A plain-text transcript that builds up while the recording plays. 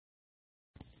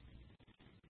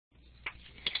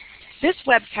This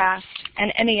webcast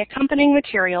and any accompanying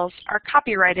materials are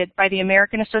copyrighted by the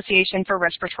American Association for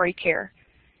Respiratory Care.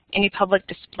 Any public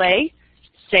display,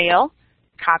 sale,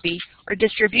 copy, or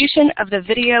distribution of the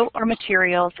video or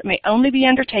materials may only be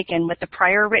undertaken with the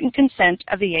prior written consent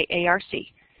of the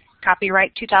AARC.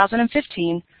 Copyright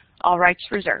 2015, all rights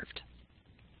reserved.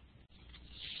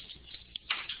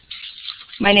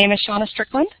 My name is Shauna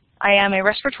Strickland. I am a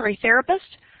respiratory therapist,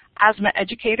 asthma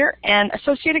educator, and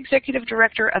Associate Executive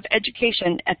Director of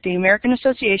Education at the American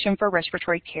Association for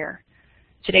Respiratory Care.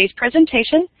 Today's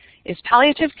presentation is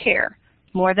Palliative Care,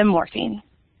 More Than Morphine.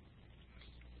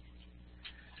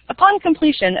 Upon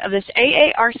completion of this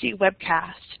AARC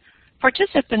webcast,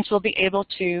 participants will be able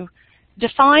to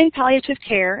define palliative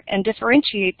care and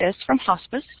differentiate this from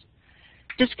hospice,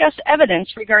 discuss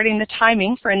evidence regarding the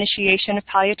timing for initiation of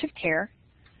palliative care,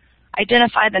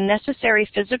 identify the necessary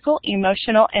physical,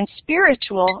 emotional, and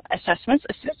spiritual assessments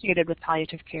associated with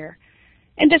palliative care,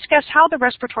 and discuss how the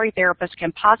respiratory therapist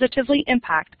can positively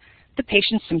impact the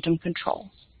patient's symptom control.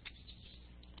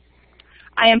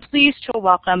 I am pleased to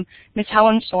welcome Ms.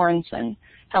 Helen Sorenson.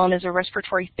 Helen is a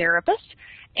respiratory therapist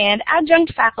and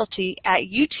adjunct faculty at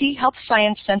UT Health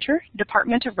Science Center,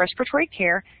 Department of Respiratory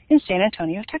Care in San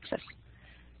Antonio, Texas.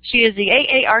 She is the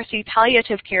AARC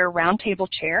Palliative Care Roundtable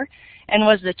Chair and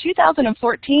was the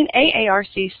 2014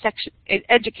 AARC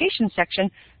Education Section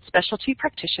Specialty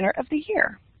Practitioner of the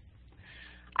Year.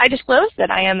 I disclose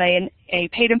that I am a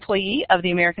paid employee of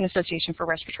the American Association for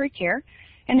Respiratory Care,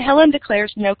 and Helen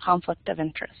declares no conflict of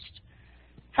interest.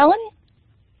 Helen,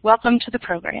 welcome to the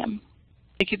program.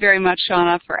 Thank you very much,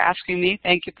 Shauna, for asking me.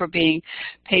 Thank you for being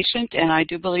patient, and I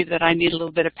do believe that I need a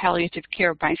little bit of palliative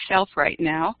care myself right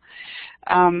now.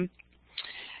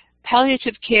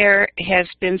 Palliative care has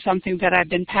been something that I've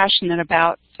been passionate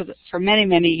about for many,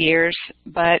 many years,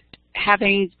 but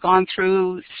having gone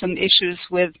through some issues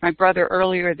with my brother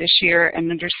earlier this year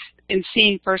and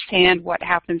seeing firsthand what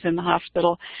happens in the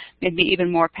hospital made me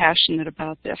even more passionate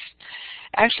about this.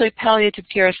 Actually, palliative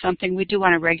care is something we do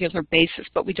on a regular basis,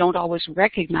 but we don't always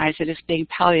recognize it as being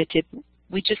palliative.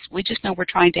 We just know we're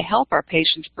trying to help our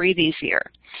patients breathe easier,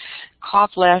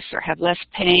 cough less or have less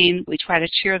pain. We try to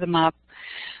cheer them up.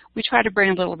 We try to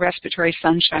bring a little respiratory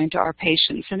sunshine to our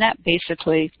patients, and that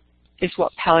basically is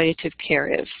what palliative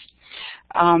care is.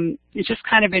 It's just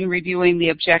kind of in reviewing the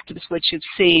objectives which you've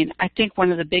seen, I think one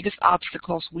of the biggest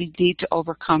obstacles we need to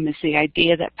overcome is the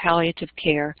idea that palliative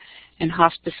care and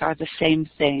hospice are the same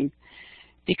thing,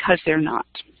 because they're not.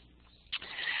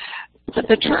 But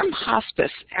the term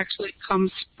hospice actually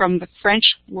comes from the French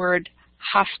word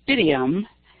hospitium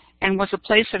and was a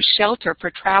place of shelter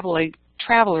for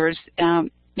travelers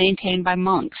maintained by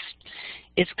monks.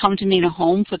 It's come to mean a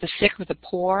home for the sick or the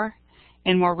poor,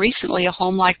 and more recently a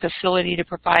home-like facility to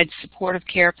provide supportive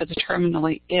care for the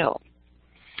terminally ill.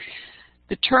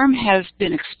 The term has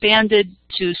been expanded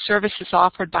to services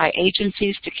offered by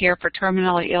agencies to care for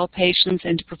terminally ill patients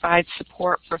and to provide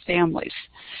support for families.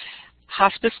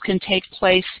 Hospice can take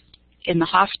place in the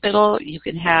hospital. You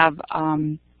can have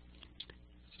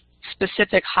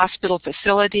specific hospital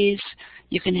facilities.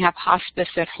 You can have hospice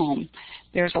at home.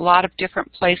 There's a lot of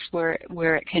different places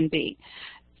where it can be.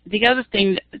 The other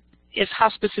thing is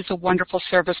hospice is a wonderful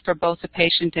service for both the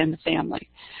patient and the family.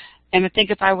 And I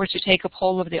think if I were to take a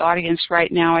poll of the audience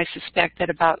right now, I suspect that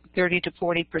about 30 to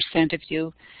 40% of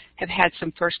you have had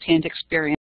some firsthand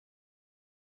experience.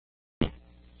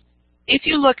 If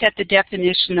you look at the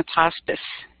definition of hospice,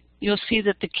 you'll see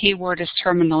that the key word is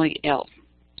terminally ill.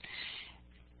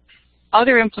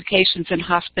 Other implications in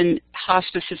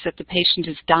hospice is that the patient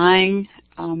is dying.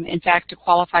 In fact, to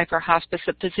qualify for hospice,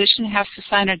 a physician has to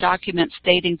sign a document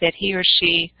stating that he or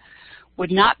she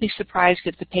would not be surprised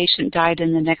if the patient died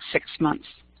in the next 6 months.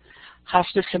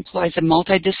 Hospice employs a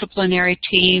multidisciplinary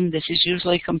team. This is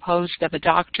usually composed of a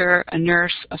doctor, a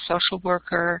nurse, a social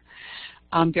worker,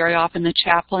 very often the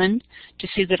chaplain, to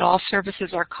see that all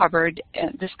services are covered.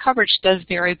 This coverage does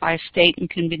vary by state and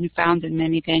can be found in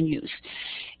many venues.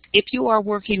 If you are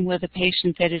working with a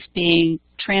patient that is being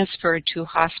transferred to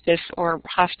hospice or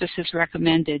hospice is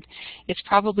recommended, it's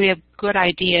probably a good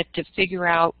idea to figure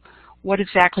out what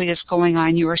exactly is going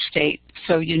on in your state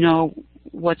so you know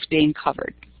what's being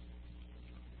covered.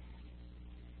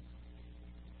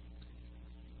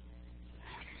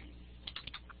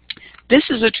 This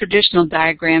is a traditional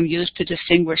diagram used to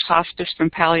distinguish hospice from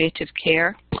palliative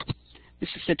care. This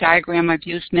is a diagram I've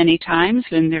used many times,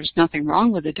 and there's nothing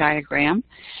wrong with the diagram.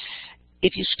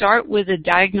 If you start with a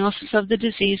diagnosis of the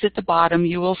disease at the bottom,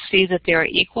 you will see that there are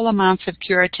equal amounts of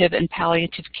curative and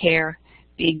palliative care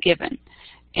being given.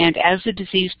 And as the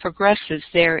disease progresses,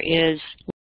 there is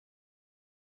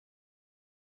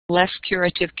less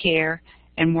curative care,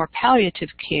 and more palliative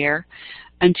care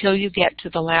until you get to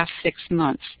the last 6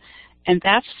 months. And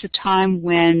that's the time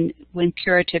when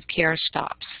curative care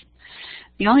stops.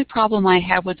 The only problem I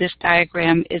have with this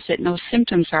diagram is that no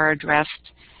symptoms are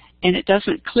addressed, and it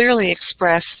doesn't clearly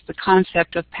express the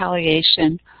concept of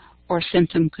palliation or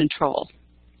symptom control.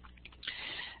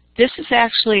 This is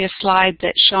actually a slide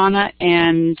that Shauna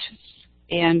and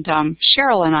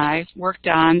Cheryl and I worked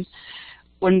on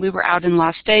when we were out in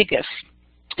Las Vegas.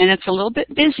 And it's a little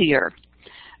bit busier,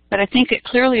 but I think it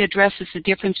clearly addresses the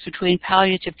difference between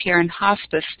palliative care and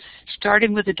hospice,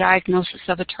 starting with the diagnosis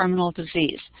of a terminal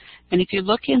disease. And if you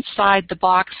look inside the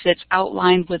box that's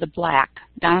outlined with a black,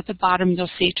 down at the bottom you'll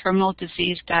see terminal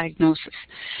disease diagnosis.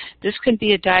 This can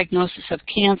be a diagnosis of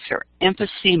cancer,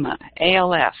 emphysema,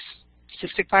 ALS,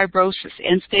 cystic fibrosis,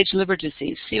 end-stage liver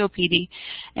disease, COPD,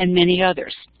 and many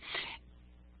others.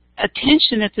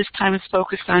 Attention at this time is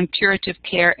focused on curative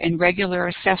care and regular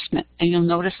assessment. And you'll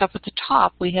notice up at the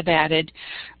top we have added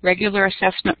regular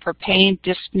assessment for pain,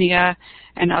 dyspnea,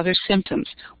 and other symptoms,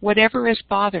 whatever is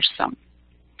bothersome.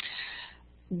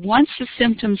 Once the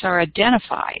symptoms are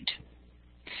identified,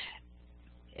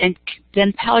 and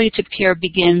then palliative care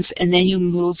begins, and then you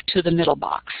move to the middle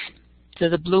box, to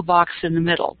the blue box in the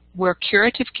middle. Where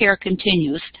curative care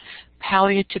continues,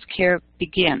 palliative care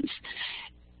begins.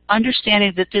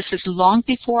 Understanding that this is long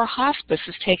before hospice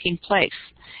is taking place.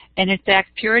 And in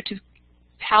fact,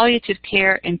 palliative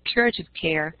care and curative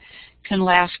care can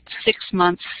last 6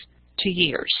 months to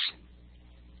years.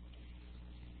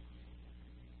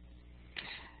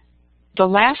 The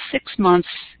last 6 months,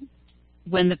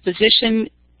 when the physician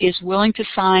is willing to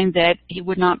sign that he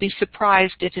would not be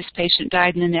surprised if his patient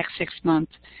died in the next 6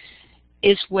 months,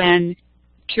 is when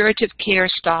curative care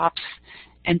stops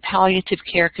and palliative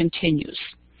care continues.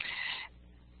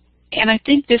 And I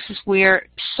think this is where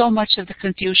so much of the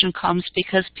confusion comes,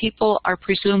 because people are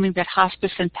presuming that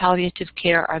hospice and palliative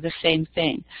care are the same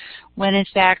thing, when in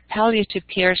fact palliative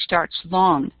care starts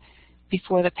long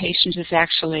before the patient is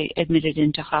actually admitted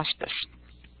into hospice.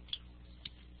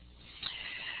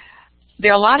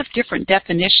 There are a lot of different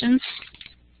definitions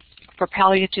for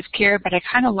palliative care, but I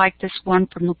kind of like this one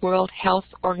from the World Health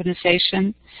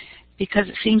Organization because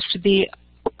it seems to be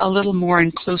a little more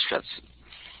inclusive.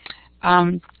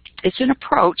 It's an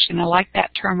approach, and I like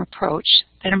that term approach,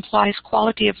 that implies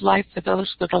quality of life for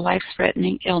those with a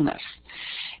life-threatening illness.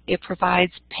 It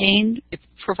provides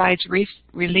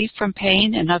relief from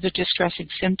pain and other distressing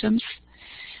symptoms.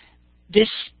 This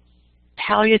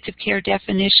palliative care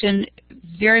definition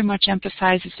very much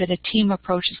emphasizes that a team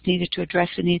approach is needed to address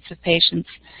the needs of patients.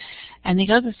 And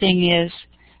the other thing is,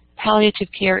 palliative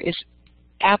care is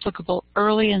applicable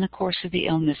early in the course of the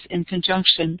illness in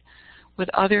conjunction with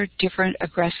other different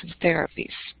aggressive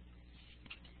therapies.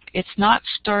 It's not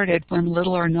started when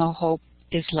little or no hope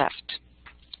is left.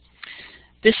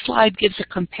 This slide gives a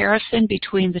comparison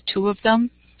between the two of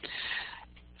them.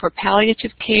 For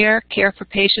palliative care, care for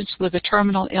patients with a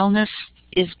terminal illness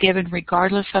is given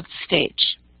regardless of the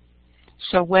stage.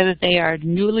 So whether they are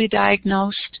newly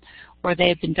diagnosed or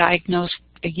they've been diagnosed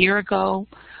a year ago,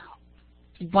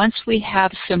 once we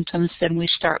have symptoms, then we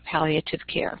start palliative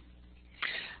care.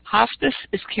 Hospice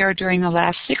is care during the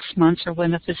last 6 months or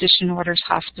when the physician orders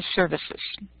hospice services.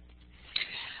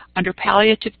 Under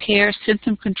palliative care,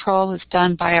 symptom control is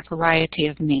done by a variety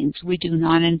of means. We do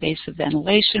non-invasive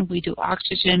ventilation, we do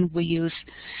oxygen, we use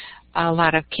a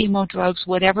lot of chemo drugs,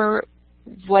 whatever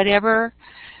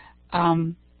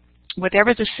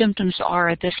the symptoms are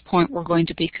at this point, we're going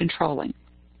to be controlling.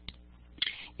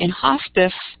 In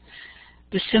hospice,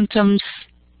 the symptoms,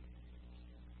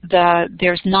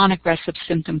 there's non-aggressive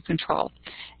symptom control.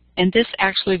 And this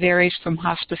actually varies from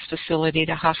hospice facility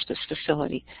to hospice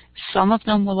facility. Some of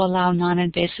them will allow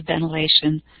non-invasive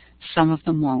ventilation, some of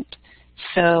them won't.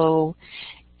 So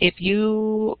if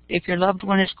your loved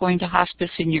one is going to hospice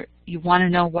and you want to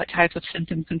know what type of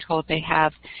symptom control they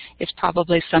have, it's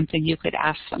probably something you could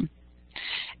ask them.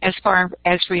 As far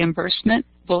as reimbursement,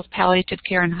 both palliative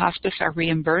care and hospice are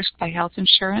reimbursed by health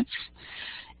insurance.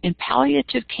 In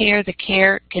palliative care, the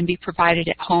care can be provided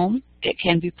at home, it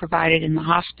can be provided in the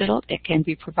hospital, it can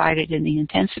be provided in the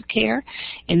intensive care,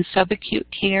 in subacute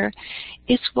care.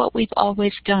 It's what we've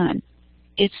always done.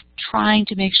 It's trying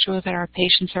to make sure that our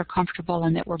patients are comfortable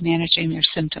and that we're managing their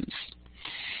symptoms.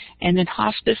 And then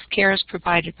hospice care is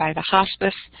provided by the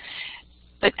hospice,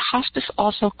 but hospice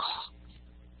also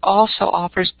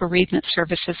offers bereavement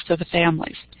services to the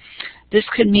families. This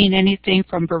could mean anything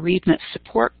from bereavement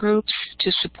support groups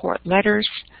to support letters,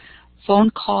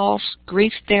 phone calls,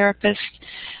 grief therapists.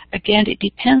 Again, it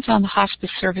depends on the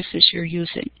hospice services you're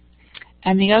using.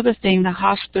 And the other thing, the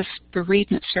hospice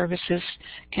bereavement services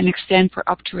can extend for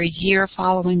up to a year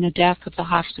following the death of the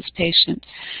hospice patient.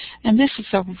 And this is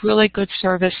a really good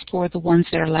service for the ones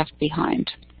that are left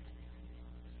behind.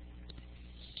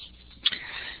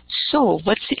 So,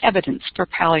 what's the evidence for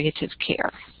palliative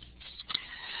care?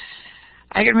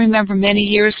 I can remember many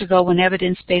years ago when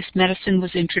evidence-based medicine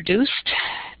was introduced,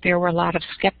 there were a lot of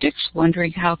skeptics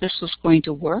wondering how this was going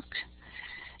to work.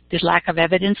 Did lack of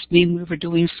evidence mean we were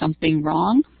doing something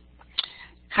wrong?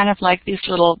 Kind of like these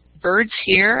little birds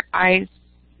here,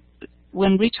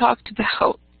 when we talked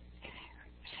about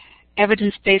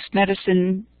evidence-based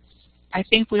medicine, I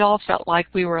think we all felt like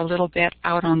we were a little bit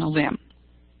out on a limb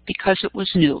because it was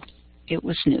new. It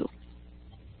was new.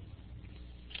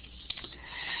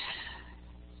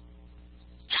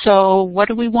 So what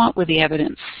do we want with the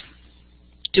evidence?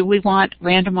 Do we want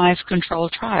randomized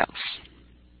controlled trials?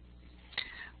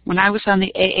 When I was on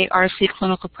the AARC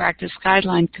Clinical Practice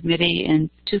Guideline Committee in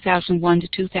 2001 to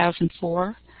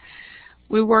 2004,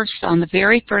 we worked on the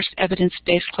very first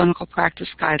evidence-based clinical practice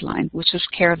guideline, which was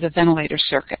care of the ventilator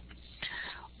circuit.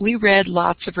 We read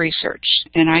lots of research,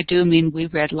 and I do mean we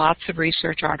read lots of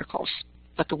research articles,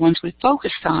 but the ones we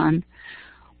focused on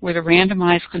were the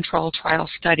randomized controlled trial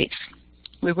studies.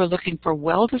 We were looking for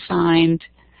well-designed,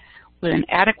 with an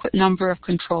adequate number of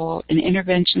control and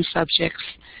intervention subjects.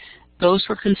 Those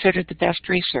were considered the best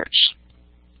research.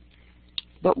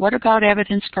 But what about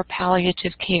evidence for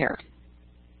palliative care?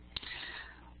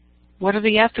 What are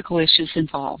the ethical issues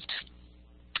involved?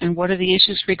 And what are the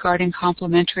issues regarding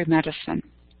complementary medicine?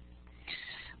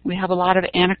 We have a lot of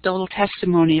anecdotal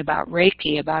testimony about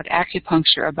Reiki, about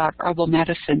acupuncture, about herbal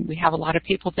medicine. We have a lot of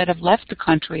people that have left the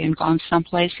country and gone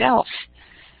someplace else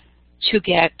to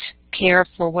get care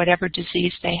for whatever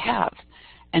disease they have.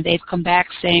 And they've come back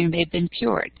saying they've been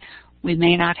cured. We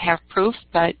may not have proof,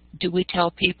 but do we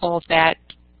tell people that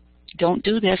don't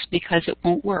do this because it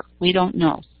won't work? We don't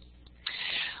know.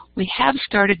 We have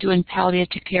started doing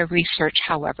palliative care research,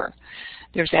 however.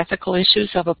 There's ethical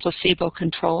issues of a placebo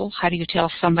control. How do you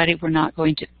tell somebody we're not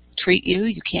going to treat you?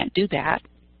 You can't do that.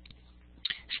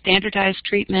 Standardized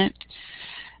treatment,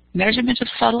 measurement of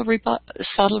subtle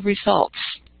results,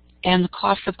 and the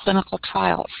cost of clinical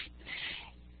trials.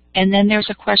 And then there's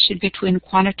a question between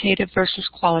quantitative versus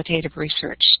qualitative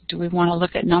research. Do we want to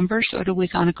look at numbers or do we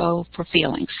want to go for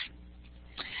feelings?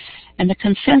 And the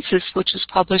consensus, which was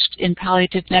published in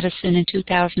Palliative Medicine in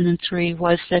 2003,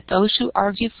 was that those who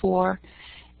argue for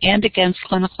and against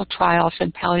clinical trials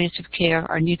and palliative care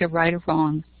are neither right or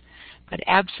wrong, but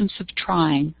absence of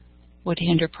trying would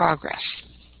hinder progress.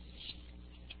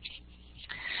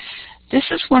 This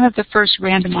is one of the first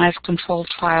randomized controlled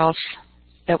trials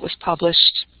that was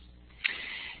published.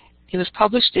 It was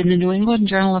published in the New England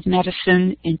Journal of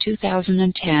Medicine in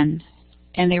 2010,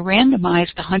 and they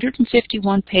randomized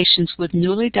 151 patients with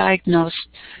newly diagnosed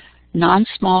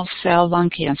non-small cell lung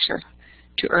cancer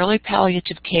to early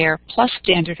palliative care plus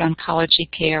standard oncology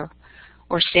care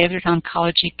or standard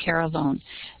oncology care alone.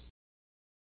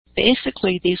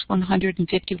 Basically, these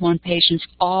 151 patients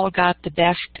all got the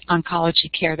best oncology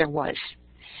care there was.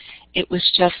 It was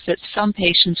just that some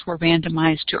patients were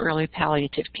randomized to early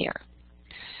palliative care.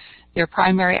 Their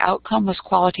primary outcome was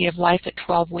quality of life at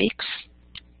 12 weeks.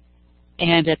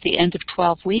 And at the end of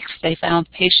 12 weeks, they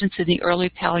found patients in the early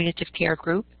palliative care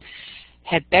group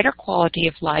had better quality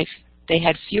of life, they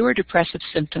had fewer depressive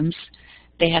symptoms,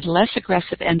 they had less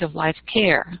aggressive end-of-life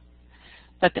care.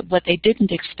 But what they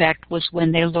didn't expect was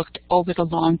when they looked over the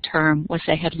long term was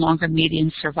they had longer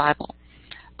median survival,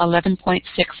 11.6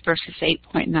 versus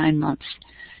 8.9 months.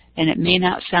 And it may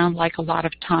not sound like a lot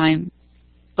of time,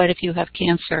 but if you have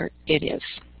cancer, it is.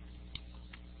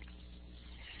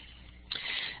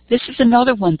 This is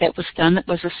another one that was done that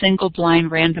was a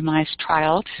single-blind randomized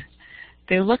trial.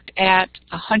 They looked at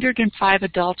 105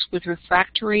 adults with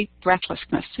refractory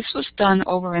breathlessness. This was done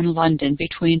over in London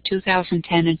between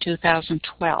 2010 and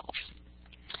 2012.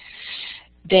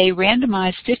 They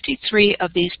randomized 53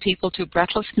 of these people to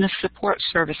breathlessness support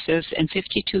services and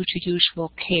 52 to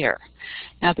usual care.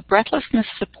 Now, the breathlessness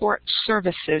support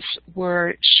services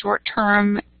were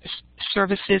short-term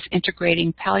services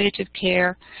integrating palliative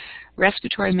care,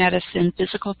 respiratory medicine,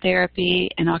 physical therapy,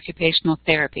 and occupational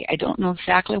therapy. I don't know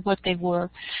exactly what they were,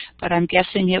 but I'm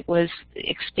guessing it was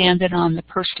expanded on the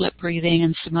pursed lip breathing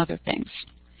and some other things.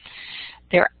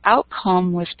 Their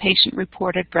outcome was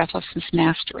patient-reported breathlessness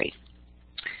mastery.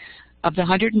 Of the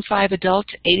 105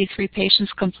 adults, 83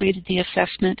 patients completed the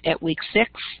assessment at week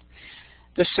 6.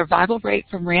 The survival rate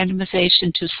from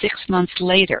randomization to 6 months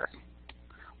later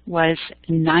was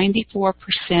 94%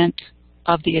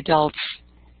 of the adults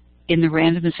in the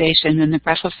randomization and the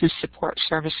breathlessness support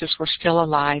services were still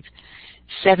alive,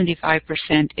 75%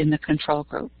 in the control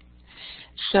group.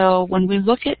 So when we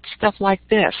look at stuff like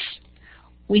this,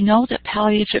 we know that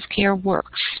palliative care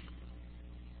works.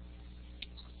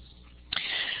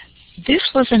 This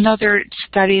was another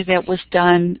study that was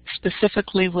done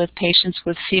specifically with patients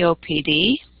with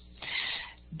COPD.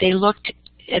 They looked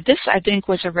at this, I think,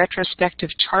 was a retrospective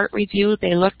chart review.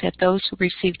 They looked at those who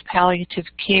received palliative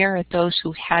care and those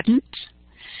who hadn't.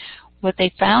 What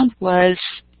they found was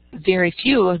very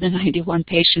few of the 91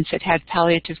 patients that had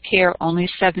palliative care, only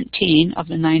 17 of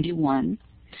the 91.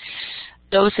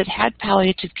 Those that had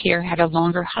palliative care had a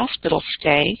longer hospital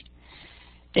stay.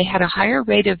 They had a higher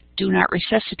rate of do not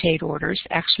resuscitate orders.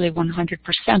 Actually, 100%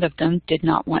 of them did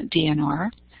not want DNR.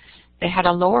 They had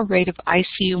a lower rate of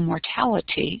ICU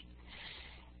mortality.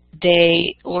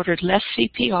 They ordered less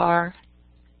CPR,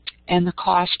 and the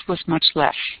cost was much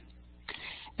less.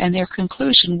 And their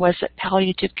conclusion was that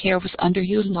palliative care was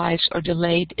underutilized or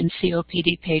delayed in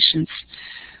COPD patients,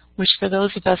 which for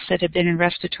those of us that have been in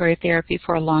respiratory therapy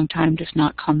for a long time does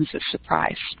not come as a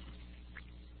surprise.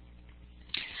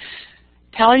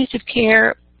 Palliative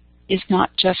care is not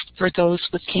just for those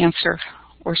with cancer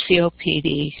or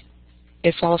COPD,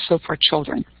 it's also for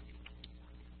children.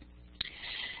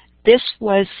 This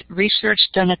was research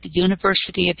done at the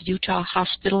University of Utah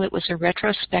Hospital. It was a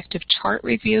retrospective chart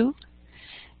review.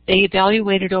 They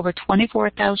evaluated over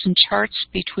 24,000 charts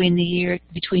between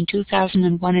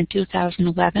 2001 and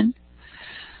 2011.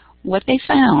 What they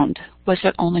found was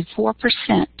that only 4%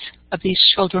 of these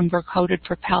children were coded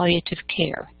for palliative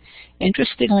care.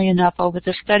 Interestingly enough, over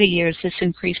the study years, this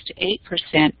increased to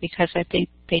 8% because I think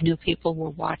they knew people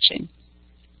were watching.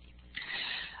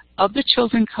 Of the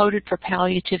children coded for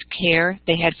palliative care,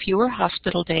 they had fewer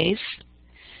hospital days,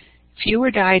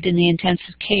 fewer died in the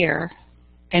intensive care,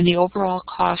 and the overall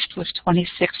cost was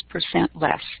 26%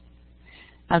 less.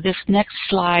 Now this next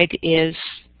slide is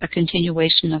a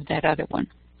continuation of that other one.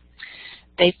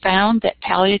 They found that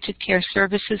palliative care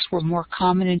services were more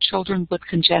common in children with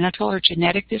congenital or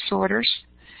genetic disorders.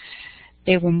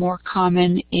 They were more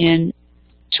common in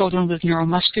children with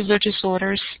neuromuscular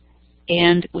disorders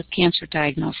and with cancer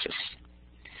diagnosis.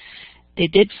 They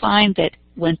did find that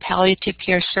when palliative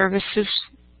care services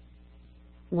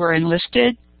were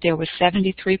enlisted, there was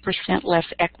 73% less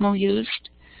ECMO used.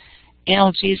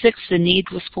 Analgesics, the need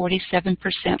was 47%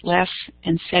 less,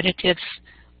 and sedatives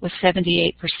was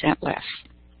 78% less.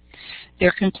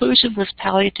 Their conclusion was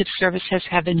palliative services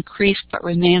have increased but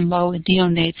remain low in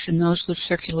neonates and those with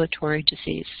circulatory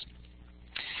disease.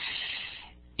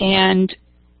 And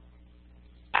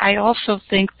I also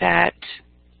think that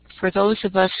for those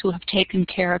of us who have taken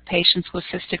care of patients with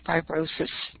cystic fibrosis,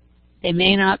 they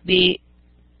may not be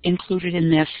included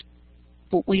in this,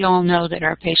 but we all know that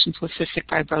our patients with cystic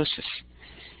fibrosis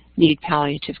need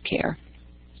palliative care.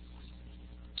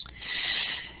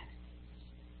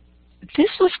 This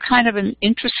was kind of an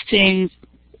interesting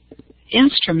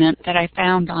instrument that I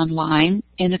found online,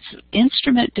 and it's an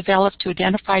instrument developed to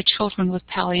identify children with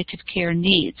palliative care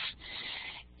needs.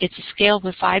 It's a scale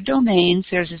with 5 domains.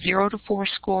 There's a 0 to 4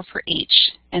 score for each,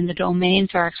 and the domains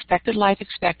are expected life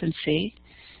expectancy,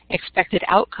 expected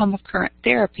outcome of current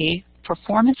therapy,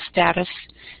 performance status,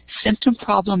 symptom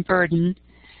problem burden,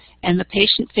 and the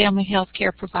patient family health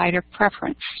care provider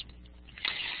preference.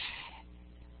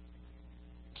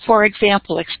 For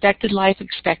example, expected life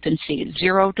expectancy,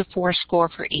 0 to 4 score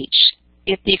for each.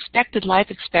 If the expected life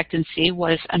expectancy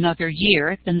was another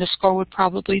year, then the score would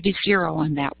probably be 0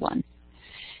 on that one.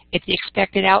 If the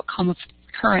expected outcome of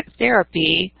current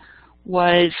therapy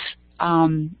was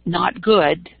not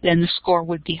good, then the score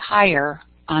would be higher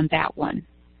on that one.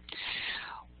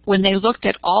 When they looked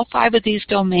at all 5 of these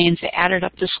domains, they added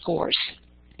up the scores.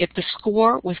 If the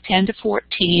score was 10 to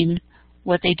 14,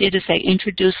 what they did is they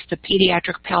introduced the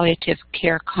pediatric palliative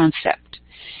care concept.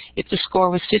 If the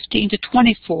score was 15 to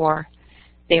 24,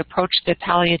 they approached the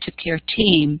palliative care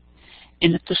team,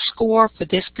 and if the score for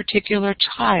this particular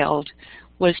child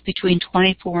was between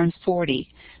 24 and 40,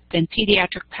 then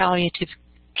pediatric palliative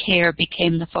care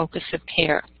became the focus of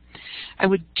care. I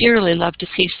would dearly love to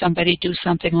see somebody do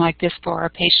something like this for our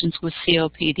patients with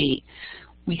COPD.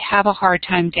 We have a hard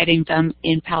time getting them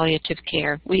in palliative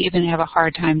care. We even have a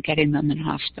hard time getting them in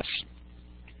hospice.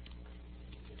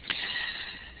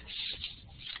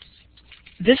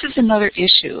 This is another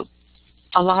issue.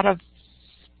 A lot of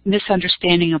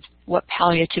misunderstanding of what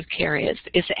palliative care is.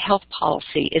 Is it health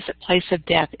policy? Is it place of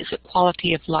death? Is it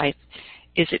quality of life?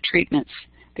 Is it treatments?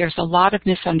 There's a lot of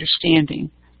misunderstanding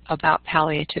about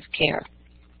palliative care.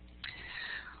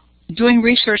 Doing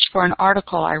research for an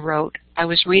article I wrote, I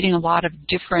was reading a lot of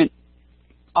different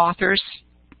authors,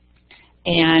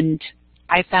 and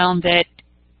I found that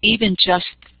even just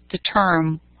the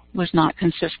term was not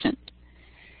consistent.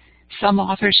 Some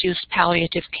authors used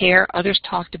palliative care, others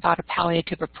talked about a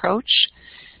palliative approach.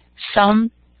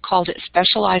 Some called it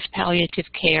specialized palliative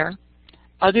care,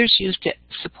 others used it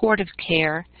supportive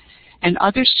care, and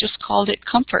others just called it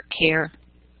comfort care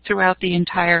throughout the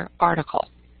entire article.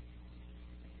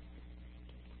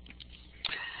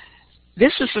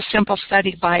 This is a simple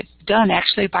study done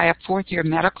actually by a fourth-year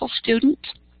medical student.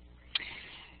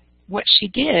 What she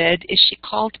did is she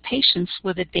called patients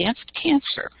with advanced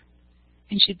cancer,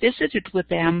 and she visited with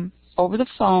them over the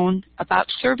phone about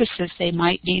services they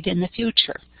might need in the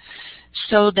future.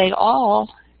 So they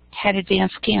all had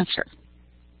advanced cancer.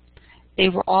 They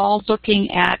were all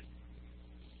looking at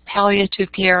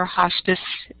palliative care, hospice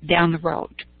down the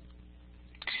road.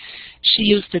 She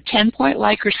used the 10-point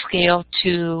Likert scale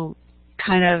to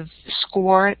kind of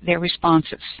score their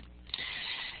responses.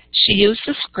 She used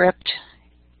a script,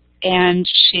 and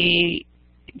she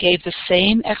gave the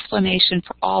same explanation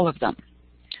for all of them,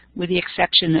 with the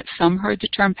exception that some heard the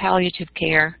term palliative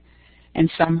care and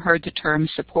some heard the term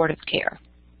supportive care.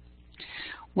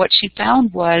 What she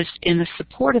found was in the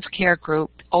supportive care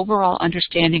group, overall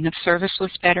understanding of service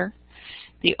was better,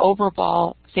 the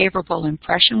overall favorable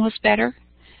impression was better,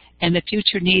 and the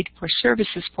future need for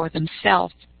services for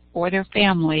themselves or their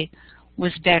family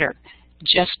was better,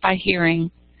 just by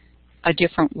hearing a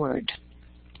different word.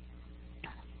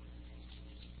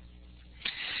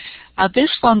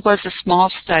 This one was a small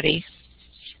study,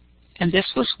 and this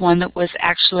was one that was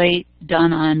actually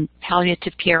done on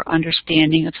palliative care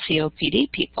understanding of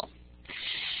COPD people.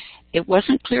 It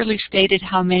wasn't clearly stated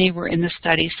how many were in the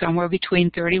study, somewhere between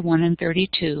 31 and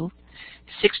 32.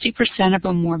 60% of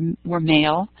them were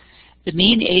male. The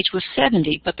mean age was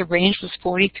 70, but the range was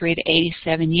 43 to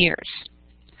 87 years.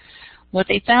 What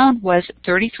they found was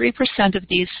 33% of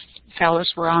these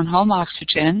fellows were on home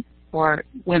oxygen, or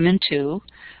women too.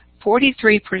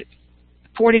 43%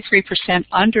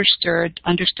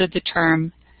 understood the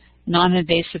term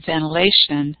non-invasive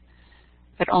ventilation,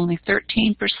 but only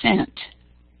 13%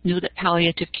 knew that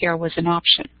palliative care was an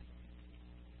option.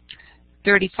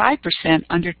 35%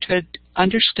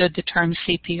 understood the term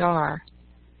CPR,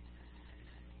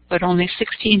 but only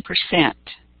 16%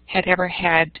 had ever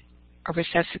had a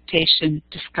resuscitation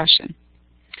discussion.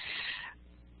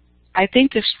 I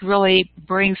think this really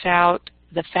brings out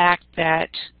the fact that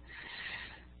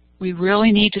we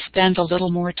really need to spend a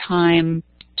little more time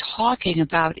talking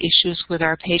about issues with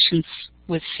our patients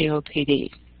with COPD.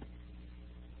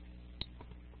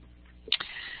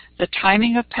 The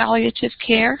timing of palliative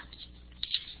care.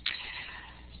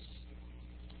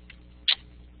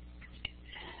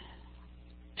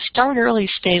 Start early,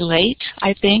 stay late,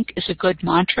 I think, is a good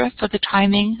mantra for the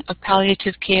timing of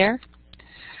palliative care.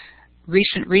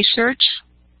 Recent research,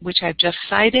 which I've just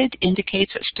cited,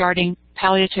 indicates that starting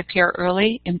palliative care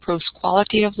early improves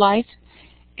quality of life,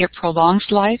 it prolongs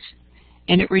life,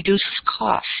 and it reduces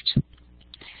cost.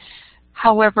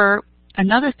 However,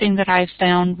 another thing that I've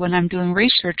found when I'm doing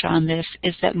research on this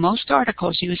is that most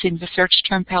articles using the search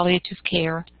term palliative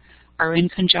care are in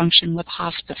conjunction with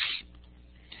hospice.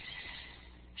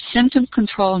 Symptom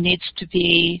control needs to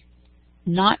be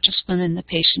not just when the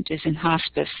patient is in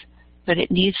hospice, but it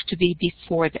needs to be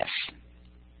before this.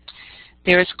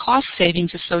 There is cost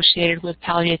savings associated with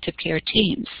palliative care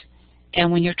teams.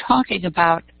 And when you're talking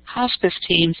about hospice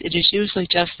teams, it is usually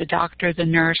just the doctor, the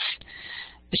nurse,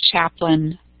 the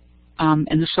chaplain,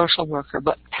 and the social worker.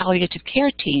 But palliative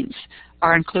care teams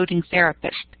are including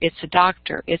therapists. It's the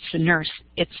doctor, it's the nurse,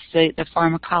 it's the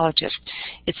pharmacologist,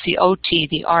 it's the OT,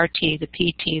 the RT, the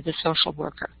PT, the social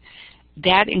worker.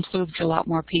 That includes a lot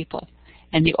more people.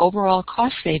 And the overall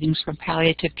cost savings from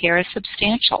palliative care is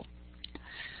substantial,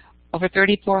 over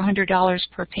 $3,400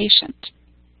 per patient.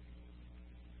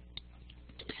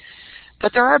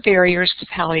 But there are barriers to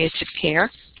palliative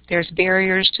care. There's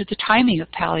barriers to the timing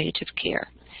of palliative care.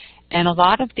 And a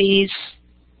lot of these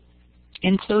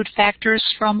include factors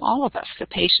from all of us, the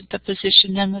patient, the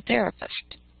physician, and the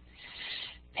therapist.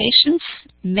 Patients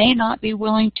may not be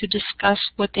willing to discuss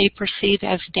what they perceive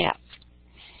as death.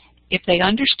 If they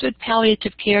understood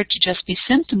palliative care to just be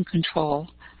symptom control,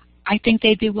 I think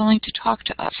they'd be willing to talk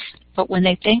to us. But when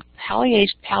they think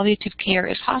palliative care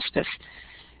is hospice,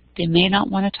 they may not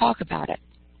want to talk about it.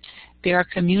 There are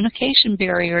communication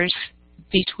barriers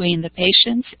between the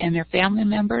patients and their family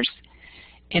members,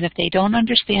 and if they don't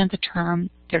understand the term,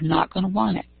 they're not going to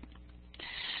want it.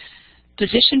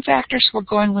 Physician factors, we're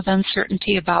going with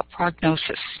uncertainty about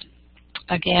prognosis.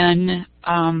 Again,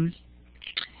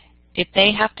 if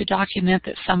they have to document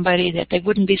that they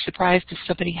wouldn't be surprised if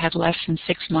somebody had less than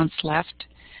 6 months left,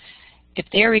 if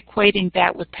they're equating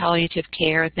that with palliative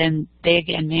care, then they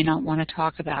again may not want to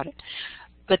talk about it.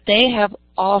 But they have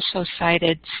also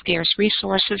cited scarce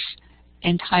resources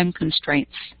and time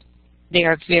constraints. They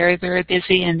are very, very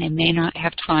busy and they may not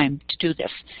have time to do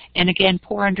this. And again,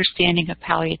 poor understanding of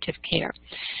palliative care.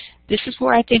 This is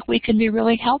where I think we can be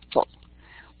really helpful.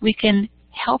 We can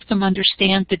help them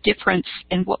understand the difference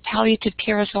in what palliative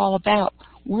care is all about.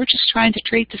 We're just trying to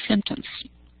treat the symptoms.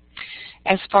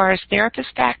 As far as therapist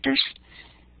factors,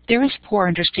 there is poor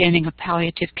understanding of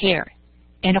palliative care.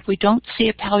 And if we don't see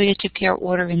a palliative care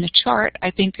order in the chart, I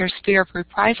think there's fear of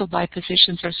reprisal by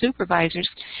physicians or supervisors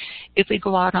if we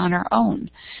go out on our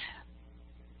own.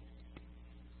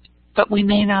 But we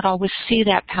may not always see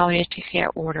that palliative care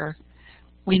order.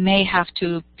 We may have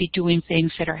to be doing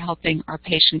things that are helping our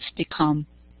patients become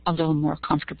a little more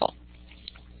comfortable.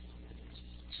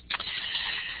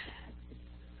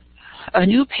 A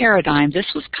new paradigm. This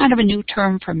was kind of a new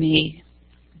term for me.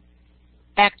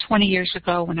 Back 20 years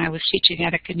ago when I was teaching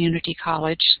at a community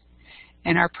college,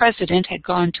 and our president had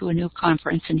gone to a new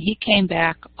conference, and he came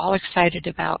back all excited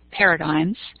about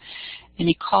paradigms, and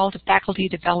he called a faculty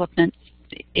development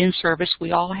in service.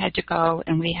 We all had to go,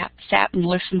 and we sat and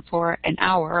listened for an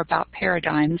hour about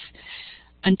paradigms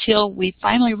until we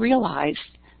finally realized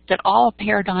that all a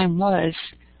paradigm was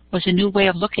a new way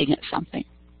of looking at something.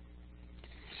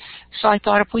 So I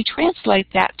thought, if we translate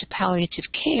that to palliative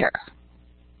care,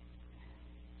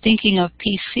 thinking of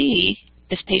PC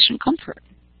as patient comfort,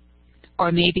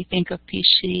 or maybe think of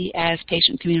PC as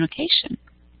patient communication,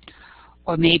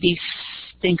 or maybe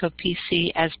think of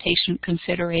PC as patient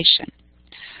consideration.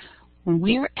 When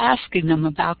we are asking them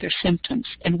about their symptoms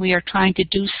and we are trying to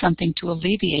do something to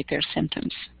alleviate their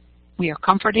symptoms, we are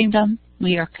comforting them,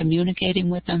 we are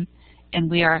communicating with them, and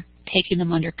we are taking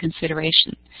them under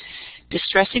consideration.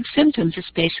 Distressing symptoms is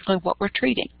basically what we're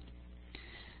treating.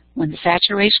 When the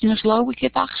saturation is low, we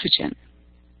give oxygen.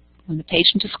 When the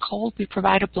patient is cold, we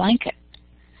provide a blanket.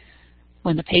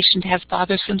 When the patient has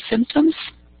bothersome symptoms,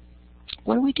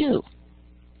 what do?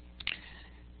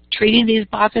 Treating these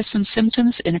bothersome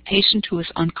symptoms in a patient who is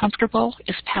uncomfortable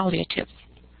is palliative.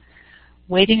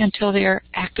 Waiting until they are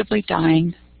actively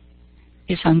dying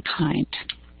is unkind.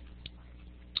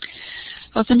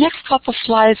 Well, the next couple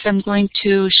slides, I'm going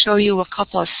to show you a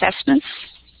couple assessments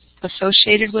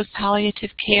associated with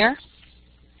palliative care.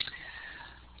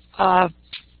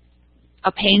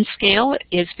 A pain scale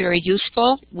is very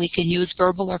useful. We can use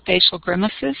verbal or facial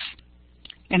grimaces.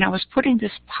 And I was putting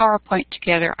this PowerPoint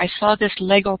together. I saw this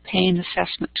Lego pain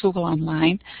assessment tool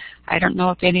online. I don't know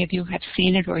if any of you have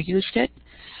seen it or used it.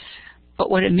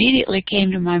 But what immediately came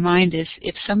to my mind is,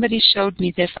 if somebody showed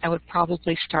me this, I would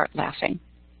probably start laughing.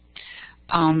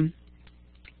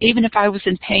 Even if I was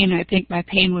in pain, I think my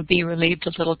pain would be relieved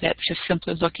a little bit just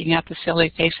simply looking at the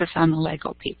silly faces on the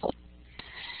Lego people.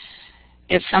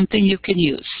 It's something you can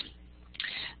use.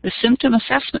 The symptom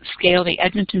assessment scale, the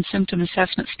Edmonton Symptom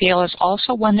Assessment Scale, is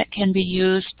also one that can be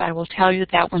used, but I will tell you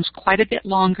that one's quite a bit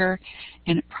longer,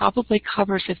 and it probably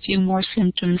covers a few more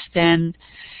symptoms than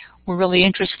we're really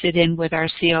interested in with our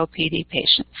COPD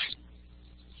patients.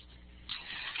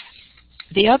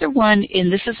 The other one,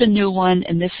 and this is a new one,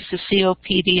 and this is a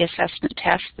COPD assessment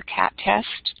test, the CAT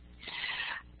test.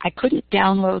 I couldn't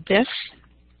download this.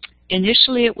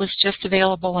 Initially, it was just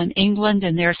available in England,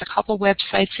 and there's a couple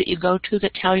websites that you go to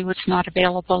that tell you it's not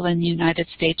available in the United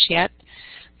States yet.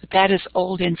 But that is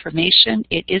old information.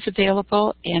 It is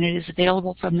available, and it is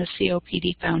available from the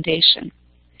COPD Foundation.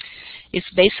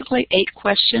 It's basically 8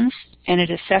 questions, and it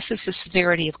assesses the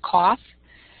severity of cough,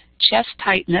 chest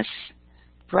tightness,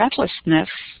 breathlessness,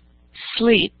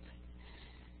 sleep,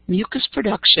 mucus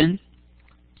production,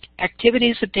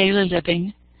 activities of daily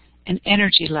living, and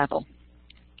energy level.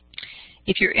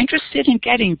 If you're interested in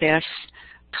getting this,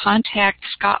 contact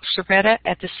Scott Soretta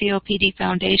at the COPD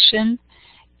Foundation.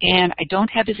 And I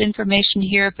don't have his information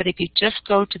here, but if you just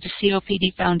go to the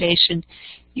COPD Foundation,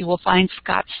 you will find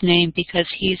Scott's name because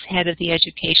he's head of the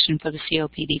education for the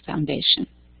COPD Foundation.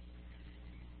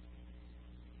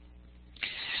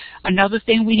 Another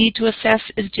thing we need to assess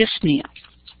is dyspnea.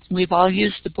 We've all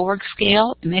used the Borg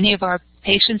scale. Many of our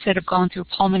patients that have gone through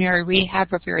pulmonary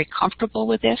rehab are very comfortable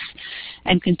with this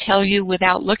and can tell you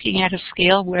without looking at a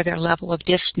scale where their level of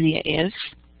dyspnea is.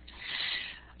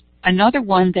 Another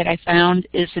one that I found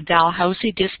is the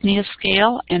Dalhousie Dyspnea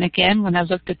Scale, and again, when I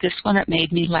looked at this one, it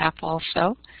made me laugh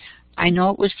also. I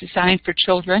know it was designed for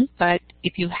children, but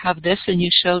if you have this and you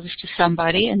show this to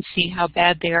somebody and see how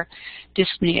bad their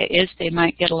dyspnea is, they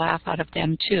might get a laugh out of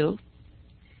them too.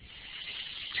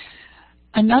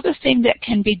 Another thing that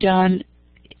can be done,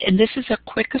 and this is a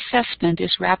quick assessment,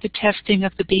 is rapid testing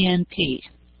of the BNP.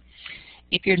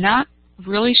 If you're not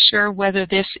really sure whether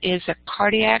this is a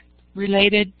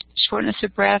cardiac-related shortness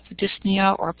of breath,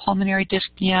 dyspnea, or pulmonary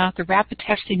dyspnea, the rapid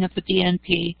testing of the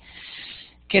BNP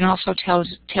can also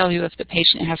tell you if the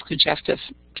patient has congestive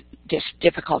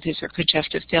difficulties or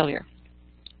congestive failure.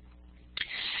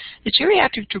 The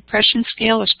geriatric depression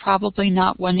scale is probably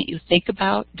not one that you think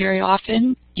about very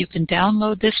often. You can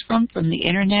download this from the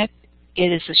internet.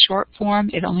 It is a short form.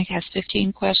 It only has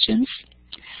 15 questions.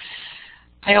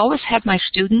 I always have my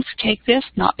students take this,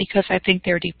 not because I think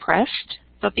they're depressed,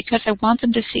 but because I want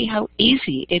them to see how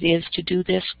easy it is to do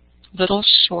this little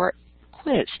short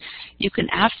quiz. You can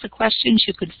ask the questions,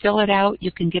 you can fill it out,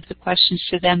 you can give the questions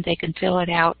to them, they can fill it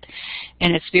out,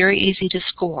 and it's very easy to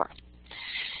score.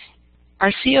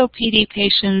 Our COPD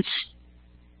patients,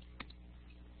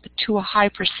 to a high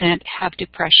percent, have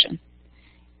depression.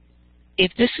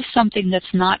 If this is something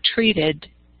that's not treated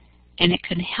and it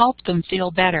can help them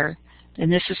feel better, then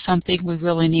this is something we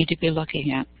really need to be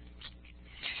looking at.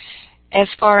 As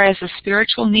far as a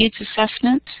spiritual needs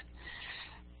assessment,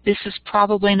 this is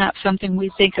probably not something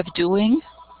we think of doing.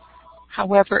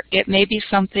 However, it may be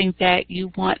something that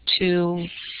you want to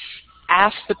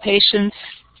ask the patients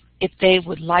if they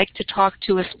would like to talk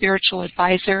to a spiritual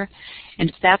advisor, and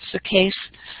if that's the case,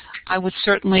 I would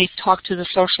certainly talk to the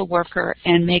social worker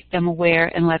and make them aware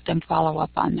and let them follow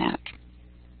up on that.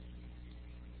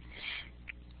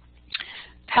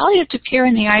 Palliative care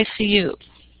in the ICU.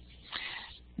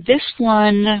 This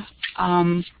one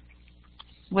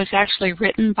was actually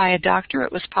written by a doctor.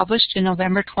 It was published in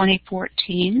November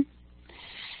 2014,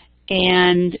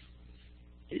 and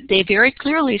they very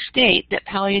clearly state that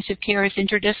palliative care is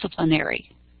interdisciplinary.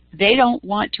 They don't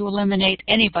want to eliminate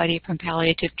anybody from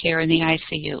palliative care in the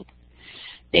ICU.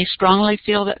 They strongly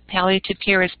feel that palliative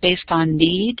care is based on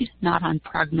need, not on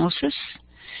prognosis,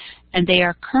 and they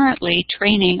are currently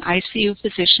training ICU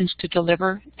physicians to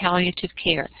deliver palliative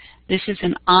care. This is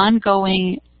an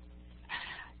ongoing,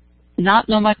 not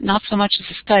so much as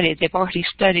a study. They've already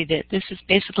studied it. This is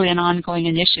basically an ongoing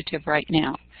initiative right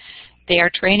now. They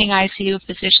are training ICU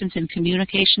physicians in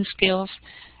communication skills,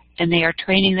 and they are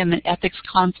training them in ethics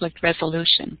conflict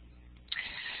resolution.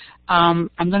 I'm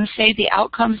going to say the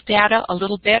outcomes data a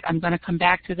little bit. I'm going to come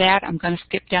back to that. I'm going to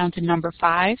skip down to number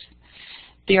 5.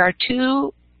 There are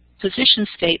 2 position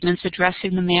statements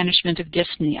addressing the management of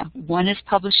dyspnea. One is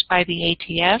published by the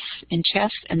ATS in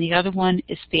CHEST, and the other one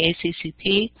is the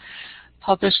ACCP,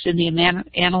 published in the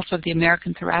Annals of the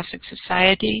American Thoracic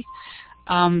Society.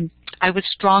 I would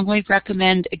strongly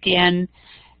recommend, again,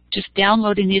 just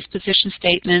downloading these position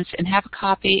statements and have a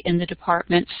copy in the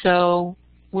department so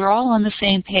we're all on the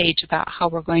same page about how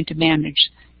we're going to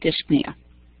manage dyspnea.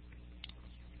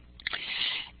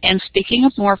 And speaking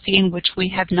of morphine, which we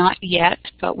have not yet,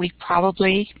 but we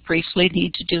probably briefly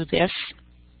need to do this,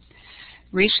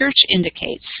 research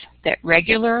indicates that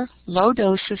regular low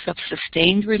doses of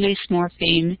sustained release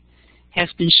morphine has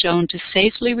been shown to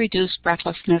safely reduce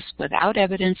breathlessness without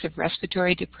evidence of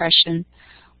respiratory depression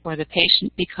or the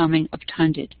patient becoming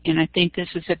obtunded. And I think this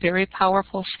is a very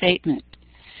powerful statement.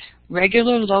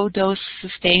 Regular low-dose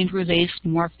sustained release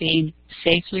morphine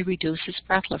safely reduces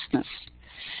breathlessness.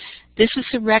 This is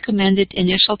the recommended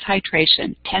initial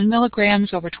titration, 10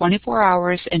 milligrams over 24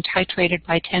 hours and titrated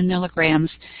by 10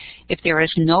 milligrams if there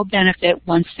is no benefit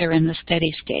once they're in the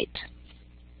steady state.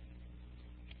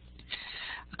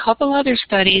 A couple other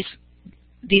studies,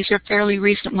 these are fairly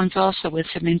recent ones also with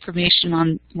some information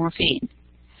on morphine.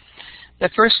 The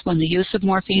first one, the use of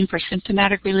morphine for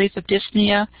symptomatic relief of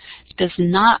dyspnea, does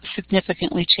not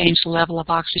significantly change the level of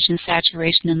oxygen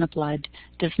saturation in the blood,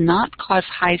 does not cause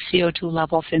high CO2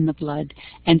 levels in the blood,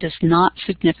 and does not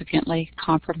significantly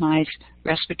compromise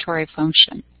respiratory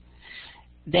function.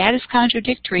 That is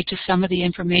contradictory to some of the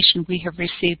information we have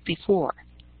received before,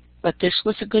 but this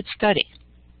was a good study.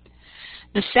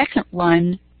 The second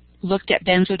one looked at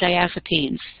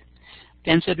benzodiazepines.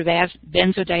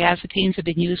 Benzodiazepines have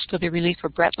been used for the relief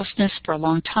of breathlessness for a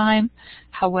long time.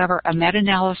 However, a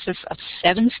meta-analysis of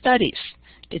 7 studies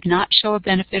did not show a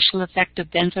beneficial effect of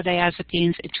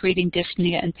benzodiazepines in treating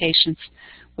dyspnea in patients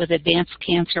with advanced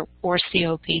cancer or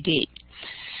COPD.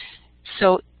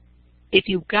 So if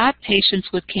you've got patients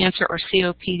with cancer or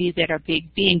COPD that are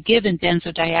being given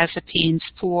benzodiazepines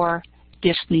for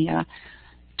dyspnea,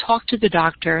 talk to the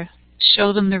doctor,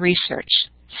 show them the research.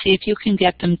 See if you can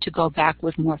get them to go back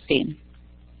with morphine.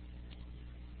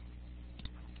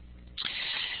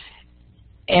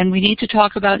 And we need to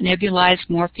talk about nebulized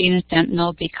morphine and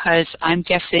fentanyl because I'm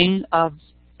guessing of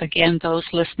Again, those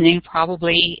listening,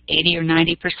 probably 80 or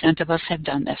 90% of us have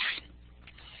done this.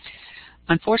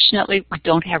 Unfortunately, we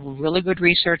don't have really good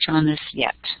research on this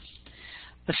yet.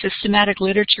 A systematic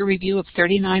literature review of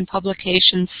 39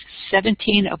 publications,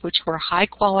 17 of which were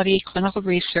high-quality clinical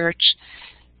research,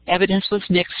 evidence was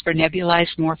mixed for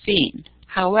nebulized morphine.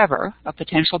 However, a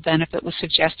potential benefit was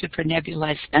suggested for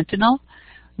nebulized fentanyl,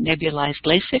 nebulized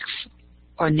Lasix,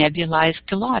 or nebulized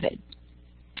Dilaudid.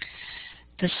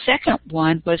 The second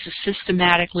one was a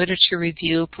systematic literature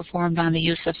review performed on the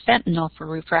use of fentanyl for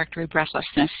refractory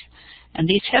breathlessness. And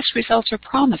these test results are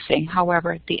promising.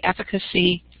 However, the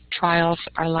efficacy trials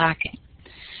are lacking.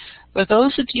 For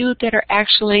those of you that are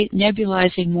actually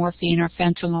nebulizing morphine or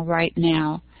fentanyl right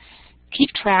now, keep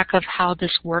track of how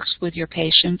this works with your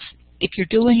patients. If you're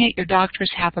doing it, your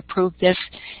doctors have approved this.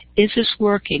 Is this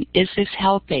working? Is this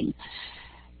helping?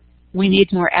 We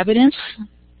need more evidence.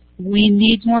 We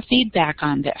need more feedback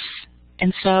on this.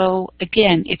 And so,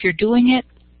 again, if you're doing it,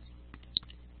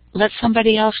 let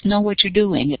somebody else know what you're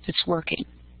doing if it's working.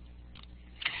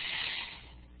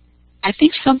 I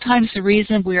think sometimes the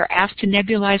reason we are asked to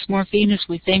nebulize morphine is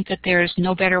we think that there is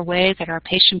no better way, that our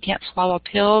patient can't swallow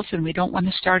pills and we don't want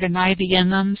to start an IV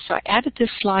in them. So I added this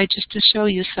slide just to show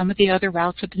you some of the other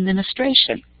routes of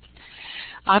administration.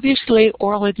 Obviously,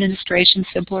 oral administration,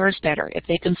 simpler is better. If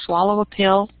they can swallow a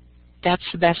pill, that's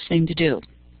the best thing to do.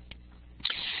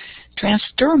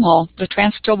 Transdermal, the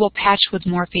transdermal patch with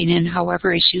morphine in,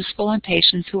 however, is useful in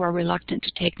patients who are reluctant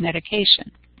to take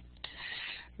medication.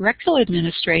 Rectal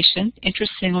administration,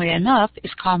 interestingly enough,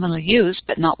 is commonly used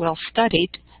but not well studied.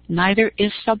 Neither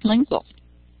is sublingual.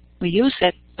 We use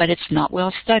it, but it's not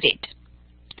well studied.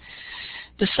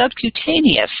 The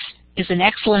subcutaneous is an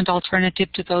excellent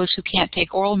alternative to those who can't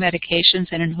take oral medications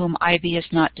and in whom IV is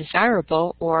not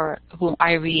desirable or whom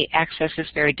IV access is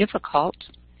very difficult.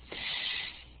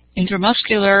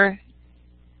 Intramuscular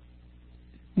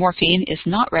morphine is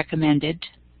not recommended,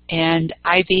 and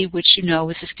IV, which you know,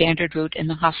 is a standard route in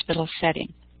the hospital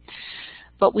setting.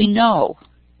 But we know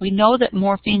that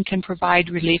morphine can provide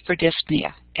relief for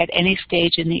dyspnea at any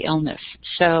stage in the illness.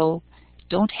 So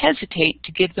don't hesitate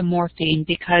to give them morphine,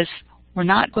 because we're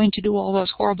not going to do all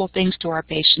those horrible things to our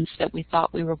patients that we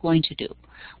thought we were going to do.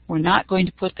 We're not going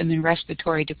to put them in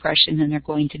respiratory depression and they're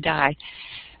going to die,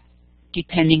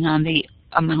 depending on the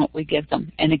amount we give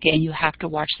them. And again, you have to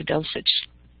watch the dosage.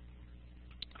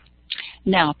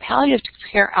 Now, palliative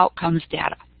care outcomes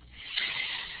data.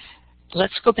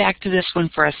 Let's go back to this one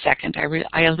for a second.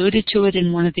 I alluded to it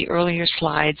in one of the earlier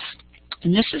slides.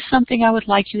 And this is something I would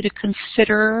like you to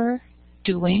consider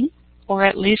doing, or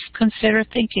at least consider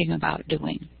thinking about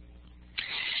doing.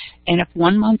 And if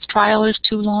 1 month trial is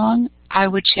too long, I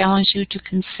would challenge you to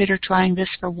consider trying this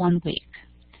for 1 week.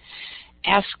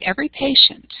 Ask every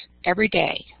patient, every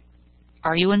day,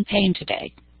 are you in pain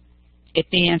today? If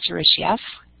the answer is yes,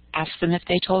 ask them if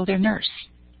they told their nurse.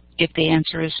 If the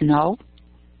answer is no,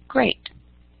 great.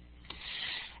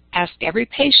 Ask every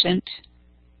patient,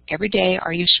 every day,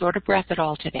 are you short of breath at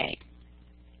all today?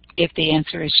 If the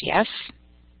answer is yes,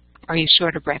 are you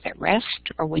short of breath at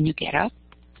rest or when you get up?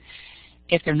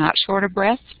 If they're not short of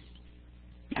breath,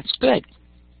 that's good.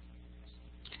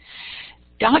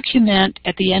 Document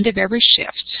at the end of every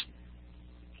shift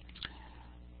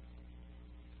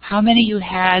how many you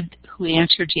had who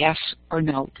answered yes or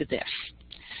no to this.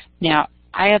 Now,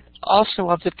 I am also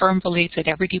of the firm belief that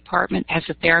every department has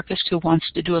a therapist who wants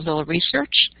to do a little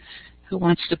research, who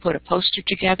wants to put a poster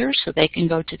together so they can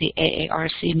go to the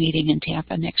AARC meeting in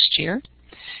Tampa next year.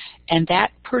 And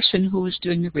that person who is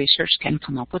doing the research can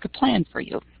come up with a plan for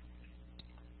you.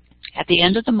 At the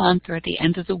end of the month or at the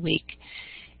end of the week,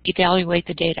 evaluate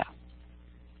the data.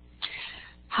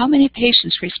 How many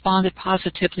patients responded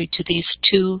positively to these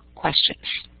 2 questions?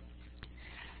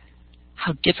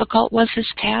 How difficult was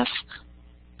this task?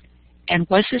 And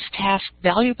was this task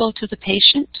valuable to the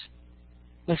patient?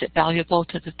 Was it valuable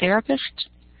to the therapist?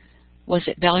 Was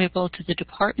it valuable to the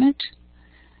department?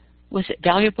 Was it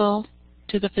valuable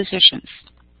to the physicians?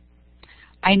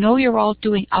 I know you're all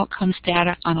doing outcomes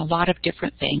data on a lot of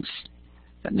different things,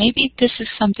 but maybe this is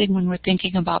something when we're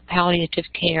thinking about palliative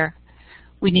care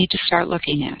we need to start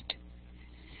looking at.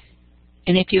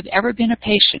 And if you've ever been a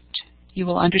patient, you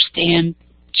will understand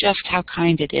just how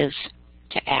kind it is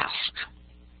to ask.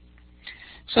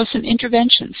 So some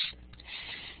interventions.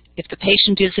 If the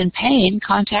patient is in pain,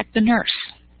 contact the nurse.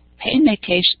 Pain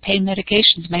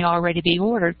medications may already be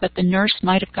ordered, but the nurse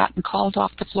might have gotten called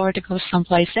off the floor to go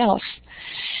someplace else.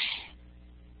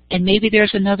 And maybe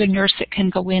there's another nurse that can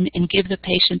go in and give the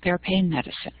patient their pain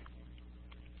medicine.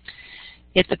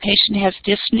 If the patient has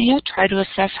dyspnea, try to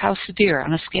assess how severe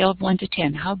on a scale of 1 to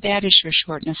 10. How bad is your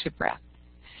shortness of breath?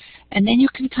 And then you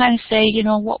can kind of say, you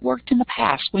know, what worked in the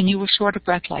past when you were short of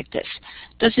breath like this?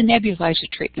 Does a nebulizer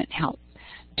treatment help?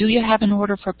 Do you have an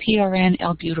order for PRN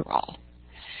albuterol?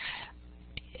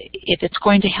 If it's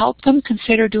going to help them,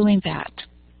 consider doing that.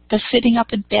 Does sitting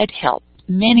up in bed help?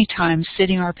 Many times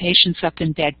sitting our patients up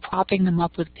in bed, propping them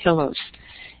up with pillows,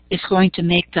 is going to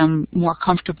make them more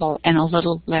comfortable and a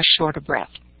little less short of breath.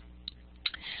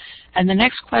 And the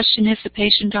next question is the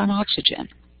patient on oxygen.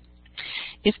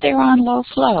 If they're on low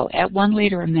flow at 1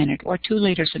 liter a minute or 2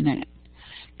 liters a minute,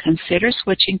 consider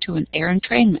switching to an air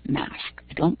entrainment mask.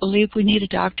 I don't believe we need a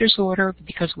doctor's order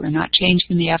because we're not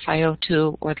changing the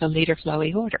FiO2 or the liter flow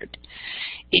he ordered.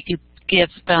 If you give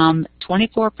them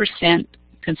 24%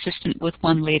 consistent with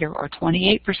 1 liter or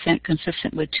 28%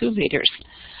 consistent with 2 liters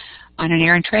on an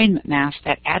air entrainment mask,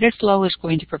 that added flow is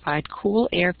going to provide cool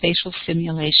air facial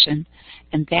stimulation,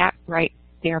 and that right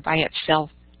there by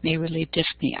itself may relieve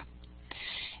dyspnea.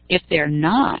 If they're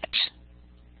not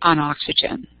on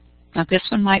oxygen, now this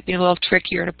one might be a little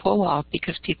trickier to pull off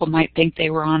because people might think they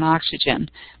were on oxygen,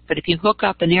 but if you hook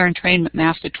up an air entrainment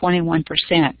mask to 21%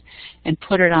 and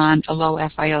put it on a low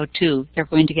FiO2, they're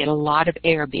going to get a lot of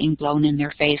air being blown in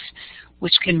their face,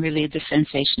 which can relieve the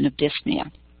sensation of dyspnea.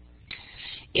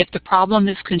 If the problem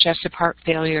is congestive heart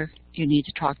failure, you need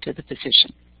to talk to the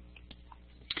physician.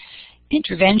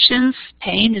 Interventions,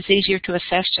 pain is easier to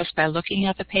assess just by looking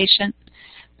at the patient,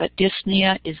 but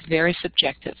dyspnea is very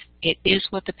subjective. It is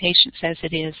what the patient says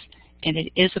it is, and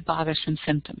it is a bothersome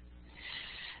symptom.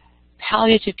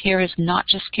 Palliative care is not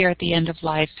just care at the end of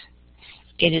life.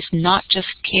 It is not just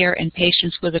care in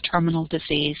patients with a terminal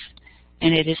disease,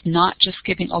 and it is not just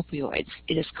giving opioids.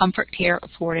 It is comfort care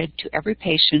afforded to every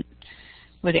patient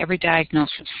with every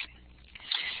diagnosis.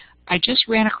 I just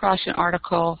ran across an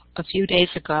article a few days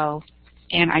ago,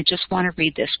 and I just want to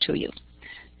read this to you.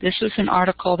 This is an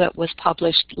article that was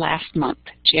published last month,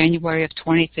 January of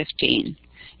 2015,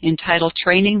 entitled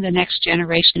Training the Next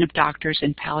Generation of Doctors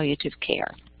in Palliative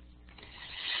Care.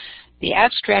 The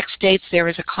abstract states there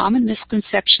is a common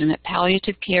misconception that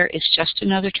palliative care is just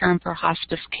another term for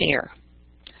hospice care.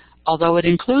 Although it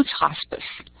includes hospice,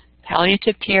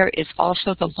 palliative care is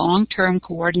also the long-term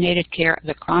coordinated care of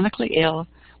the chronically ill,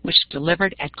 which is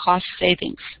delivered at cost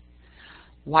savings.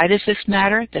 Why does this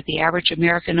matter, that the average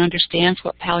American understands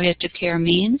what palliative care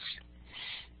means?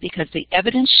 Because the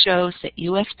evidence shows that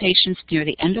U.S. patients near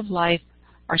the end of life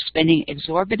are spending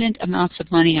exorbitant amounts of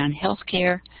money on health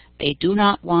care they do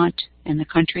not want and the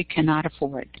country cannot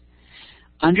afford.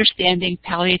 Understanding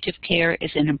palliative care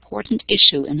is an important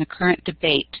issue in the current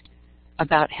debate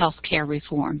about health care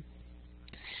reform.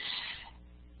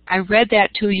 I read that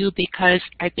to you because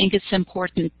I think it's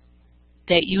important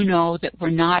that you know that we're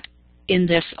not in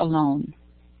this alone.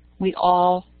 We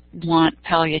all want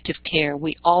palliative care.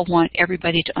 We all want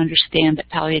everybody to understand that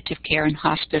palliative care and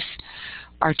hospice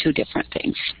are two different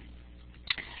things.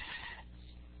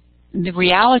 The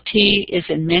reality is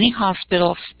in many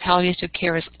hospitals, palliative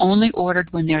care is only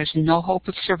ordered when there is no hope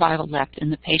of survival left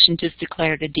and the patient is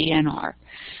declared a DNR.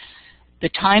 The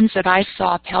times that I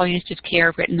saw palliative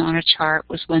care written on a chart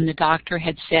was when the doctor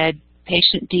had said,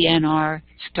 patient DNR,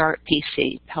 start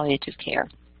PC, palliative care.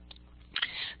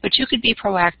 But you could be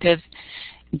proactive.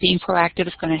 Being proactive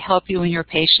is going to help you and your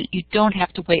patient. You don't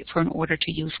have to wait for an order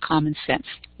to use common sense.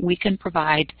 We can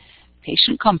provide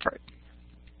patient comfort,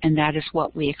 and that is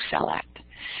what we excel at.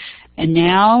 And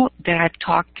now that I've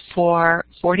talked for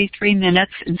 43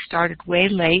 minutes and started way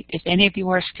late, if any of you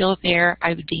are still there, I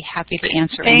would be happy to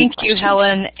answer any questions. Thank you,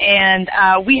 Helen.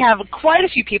 And we have quite a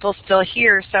few people still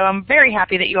here, so I'm very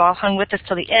happy that you all hung with us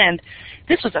till the end.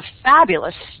 This was a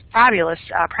fabulous, fabulous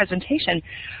presentation.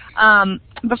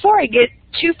 Before I get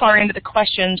too far into the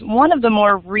questions, one of the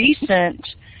more recent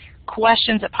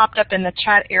questions that popped up in the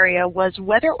chat area was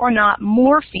whether or not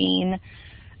morphine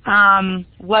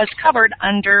was covered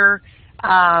under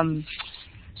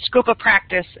scope of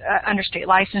practice under state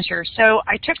licensure. So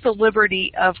I took the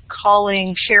liberty of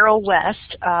calling Cheryl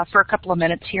West for a couple of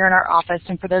minutes here in our office.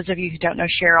 And for those of you who don't know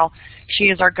Cheryl, she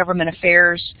is our government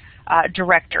affairs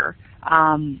director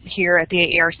here at the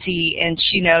AARC, and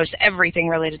she knows everything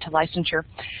related to licensure.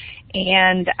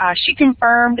 And she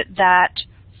confirmed that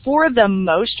for the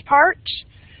most part,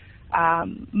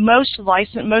 most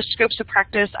scopes of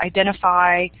practice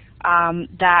identify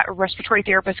that respiratory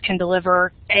therapists can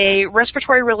deliver a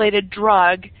respiratory-related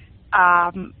drug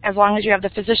as long as you have the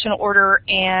physician order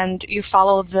and you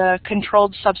follow the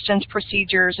controlled substance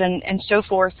procedures and so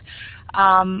forth.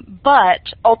 But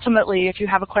ultimately, if you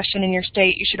have a question in your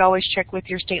state, you should always check with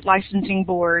your state licensing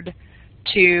board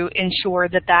to ensure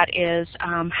that that is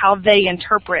how they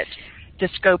interpret the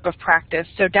scope of practice.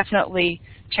 So definitely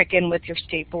check in with your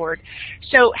state board.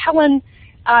 So Helen,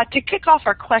 to kick off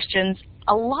our questions,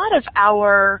 a lot of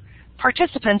our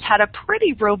participants had a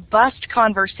pretty robust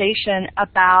conversation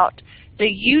about the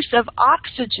use of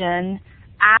oxygen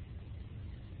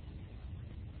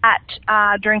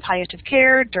during palliative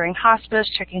care, during hospice,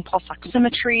 checking pulse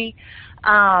oximetry,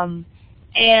 and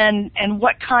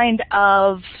what kind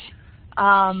of,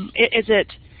 is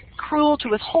it cruel to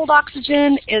withhold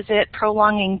oxygen? Is it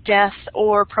prolonging death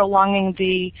or prolonging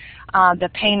the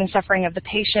pain and suffering of the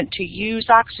patient to use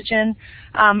oxygen?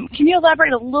 Can you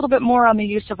elaborate a little bit more on the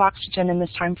use of oxygen in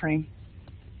this time frame?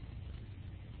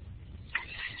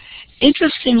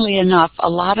 Interestingly enough, a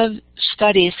lot of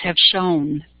studies have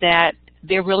shown that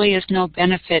there really is no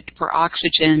benefit for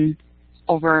oxygen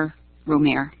over room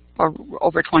air, or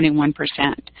over 21%.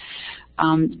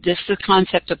 This is the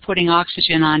concept of putting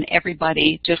oxygen on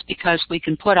everybody just because we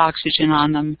can put oxygen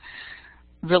on them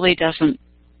really doesn't,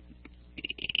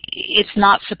 it's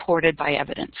not supported by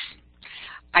evidence.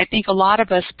 I think a lot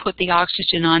of us put the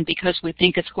oxygen on because we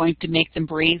think it's going to make them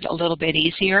breathe a little bit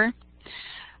easier.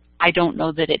 I don't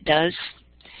know that it does.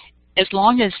 As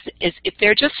long as if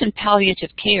they're just in palliative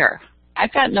care,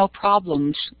 I've got no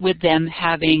problems with them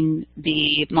having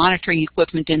the monitoring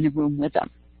equipment in the room with them,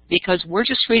 because we're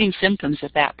just treating symptoms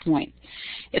at that point.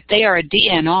 If they are a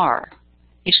DNR,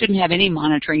 you shouldn't have any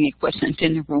monitoring equipment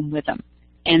in the room with them.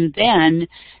 And then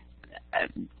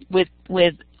with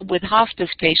hospice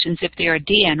patients, if they're a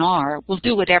DNR, we'll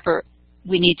do whatever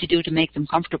we need to do to make them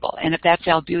comfortable. And if that's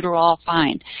albuterol,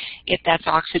 fine. If that's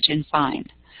oxygen, fine.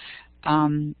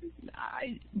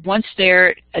 Once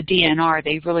they're a DNR,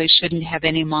 they really shouldn't have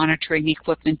any monitoring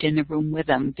equipment in the room with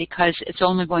them, because it's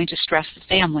only going to stress the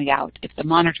family out. If the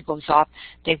monitor goes off,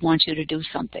 they want you to do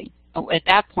something. At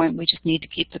that point, we just need to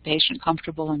keep the patient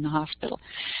comfortable in the hospital.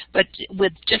 But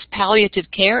with just palliative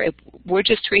care, if we're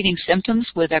just treating symptoms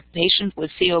with a patient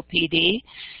with COPD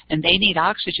and they need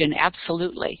oxygen,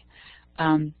 absolutely.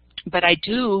 But I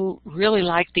do really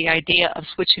like the idea of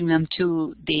switching them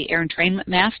to the air entrainment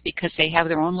mask, because they have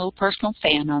their own little personal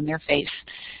fan on their face.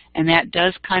 And that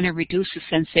does kind of reduce the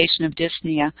sensation of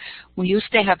dyspnea. We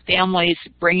used to have families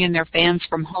bring in their fans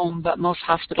from home, but most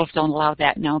hospitals don't allow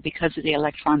that now because of the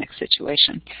electronic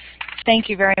situation. Thank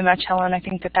you very much, Helen. I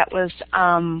think that that was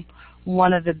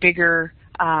one of the bigger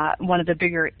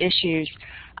issues.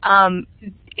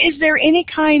 Is there any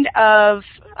kind of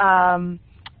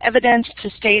evidence to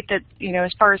state that, you know,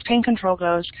 as far as pain control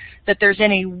goes, that there's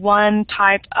any one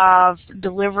type of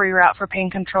delivery route for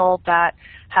pain control that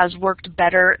has worked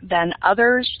better than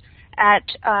others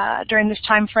during this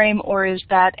time frame, or is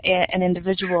that an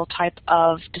individual type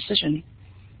of decision?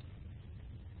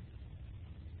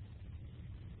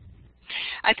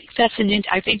 I think that's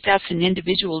an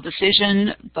individual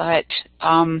decision, but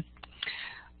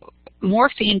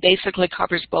morphine basically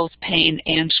covers both pain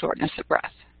and shortness of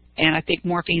breath. And I think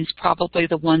morphine is probably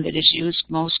the one that is used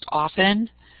most often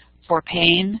for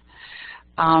pain.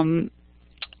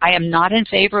 I am not in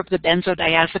favor of the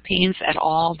benzodiazepines at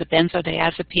all. The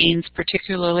benzodiazepines,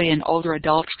 particularly in older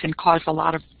adults, can cause a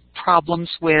lot of problems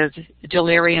with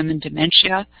delirium and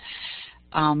dementia.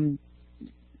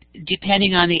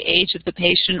 Depending on the age of the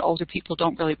patient, older people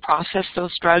don't really process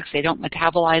those drugs. They don't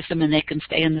metabolize them, and they can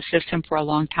stay in the system for a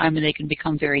long time, and they can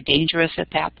become very dangerous at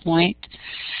that point.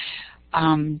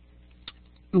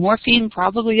 Morphine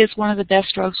probably is one of the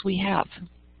best drugs we have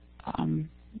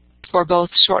for both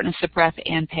shortness of breath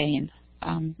and pain.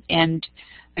 And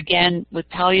again, with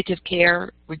palliative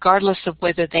care, regardless of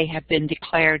whether they have been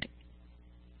declared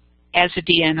as a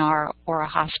DNR or a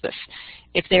hospice,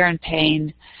 if they're in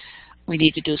pain, we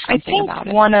need to do something about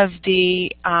it. One of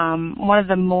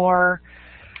the more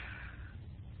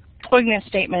poignant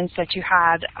statements that you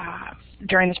had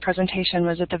during this presentation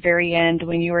was at the very end,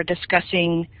 when you were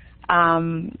discussing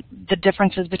the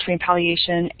differences between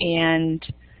palliation and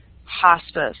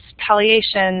hospice.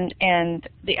 Palliation and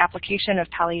the application of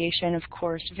palliation, of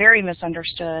course, very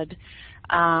misunderstood.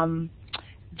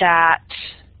 That,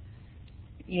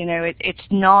 you know, it's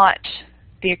not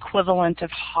the equivalent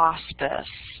of hospice.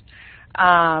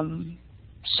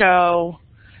 So,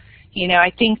 you know,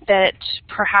 I think that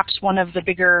perhaps one of the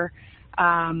bigger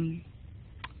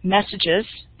messages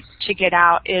to get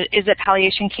out is that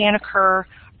palliation can occur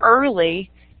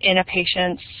early in a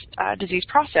patient's disease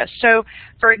process. So,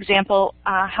 for example,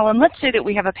 Helen, let's say that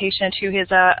we have a patient who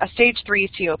has a stage 3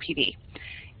 COPD.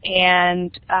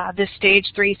 And this stage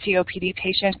 3 COPD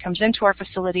patient comes into our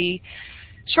facility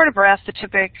short of breath, the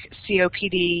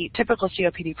typical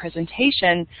COPD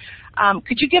presentation,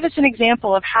 could you give us an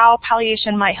example of how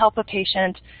palliation might help a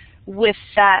patient with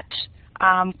that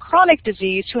chronic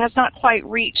disease who has not quite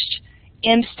reached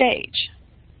end stage?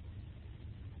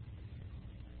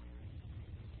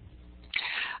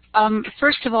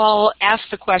 First of all, ask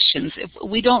the questions. If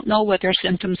we don't know what their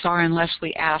symptoms are unless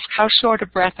we ask. How short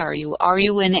of breath are you? Are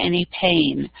you in any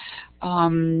pain?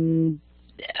 What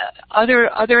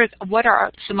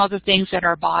are some other things that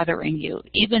are bothering you?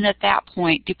 Even at that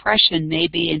point, depression may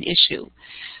be an issue.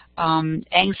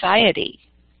 Anxiety,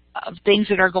 things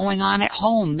that are going on at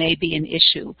home may be an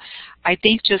issue. I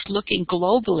think just looking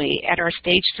globally at our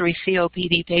stage 3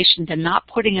 COPD patient and not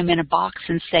putting them in a box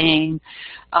and saying,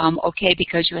 okay,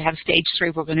 because you have stage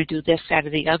 3, we're going to do this, that, or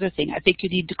the other thing. I think you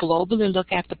need to globally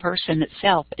look at the person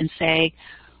itself and say,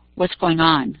 what's going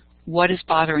on? What is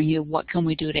bothering you? What can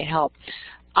we do to help?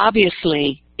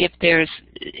 Obviously, if there's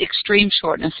extreme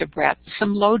shortness of breath,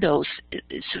 some low-dose,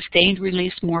 sustained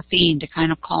release morphine to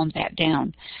kind of calm that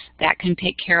down. That can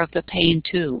take care of the pain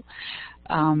too.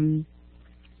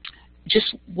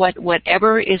 Just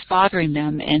whatever is bothering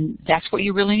them, and that's what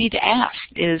you really need to ask,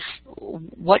 is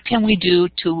what can we do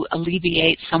to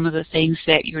alleviate some of the things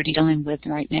that you're dealing with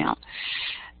right now?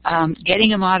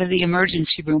 Getting him out of the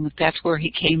emergency room, if that's where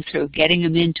he came through, getting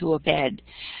him into a bed,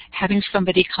 having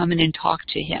somebody come in and talk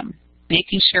to him,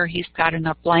 making sure he's got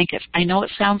enough blankets. I know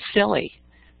it sounds silly,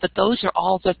 but those are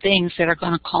all the things that are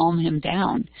going to calm him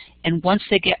down. And once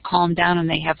they get calmed down and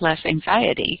they have less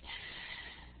anxiety,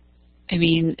 I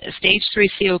mean, stage 3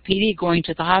 COPD going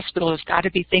to the hospital has got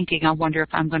to be thinking, I wonder if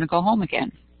I'm going to go home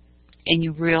again. And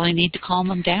you really need to calm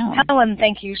them down. Helen,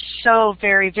 thank you so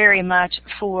very, very much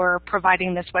for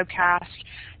providing this webcast.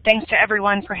 Thanks to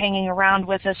everyone for hanging around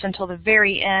with us until the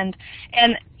very end.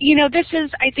 And, you know, this is,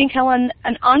 I think, Helen,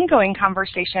 an ongoing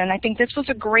conversation. I think this was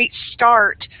a great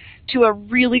start to a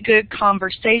really good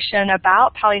conversation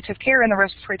about palliative care and the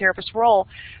respiratory therapist role.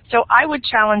 So I would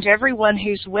challenge everyone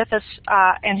who's with us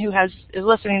and who is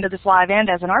listening to this live and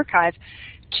as an archive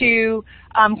to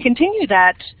continue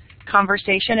that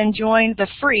conversation and join the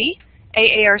free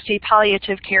AARC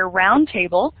Palliative Care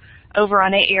Roundtable over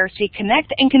on AARC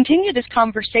Connect and continue this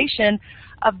conversation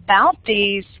about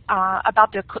these,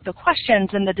 about the questions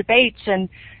and the debates and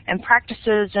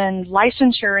practices and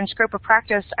licensure and scope of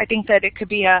practice. I think that it could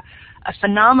be a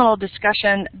phenomenal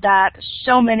discussion that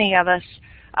so many of us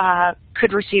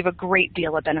could receive a great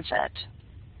deal of benefit.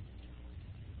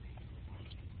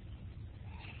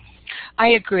 I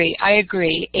agree.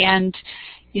 And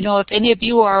you know, if any of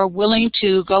you are willing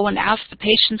to go and ask the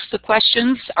patients the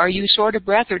questions, are you short of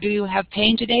breath or do you have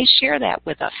pain today, share that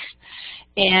with us.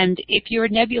 And if you're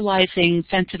nebulizing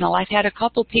fentanyl, I've had a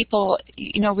couple people,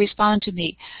 you know, respond to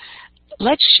me.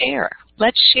 Let's share.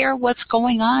 Let's share what's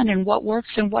going on and what works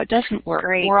and what doesn't work.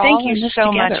 Great. We're Thank all you in this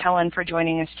so together. much, Helen, for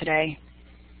joining us today.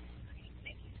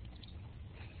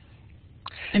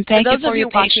 And thank you those for of your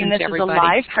you watching patience, this everybody. as a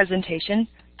live presentation,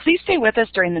 please stay with us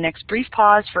during the next brief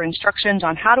pause for instructions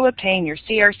on how to obtain your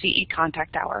CRCE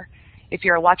contact hour. If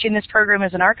you are watching this program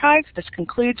as an archive, this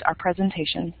concludes our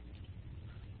presentation.